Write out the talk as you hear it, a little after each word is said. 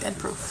Dead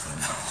proof.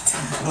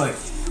 Like,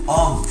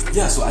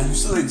 yeah. So I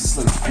used to I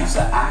used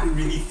to act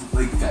really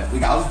like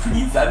I was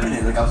pretty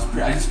effeminate.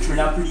 I just turned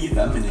out pretty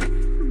effeminate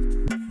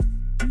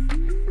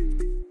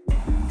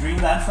during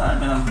that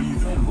time, and I'm really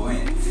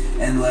flamboyant.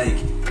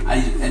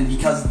 And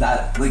because of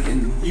that,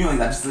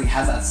 that just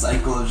has that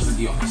cycle of just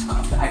I just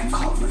got back,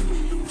 caught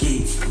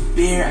gay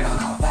bear. I got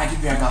caught back in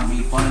bear. I got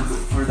made fun of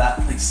for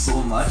that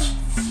so much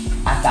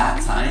at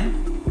that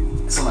time.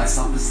 So my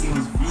self-esteem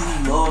was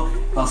really low.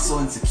 I felt so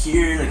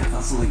insecure, I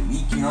felt so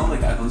weak,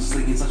 I was just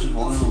in such a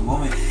vulnerable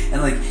moment,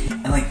 and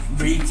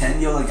grade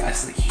 10, I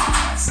just hated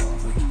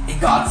myself.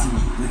 It got to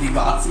me, it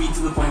got to me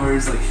to the point where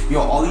it's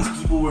all these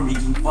people were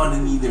making fun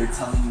of me. They were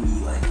telling me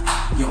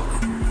you're a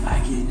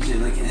faggot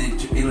and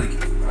shit,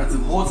 and the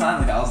whole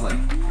time I was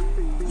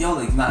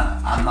I'm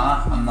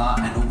not,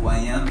 I know who I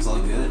am, it's all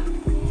good.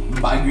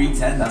 By grade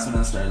 10, that's when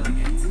it started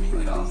getting to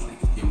me. I was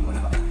what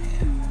if I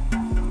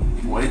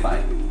am? What if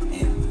I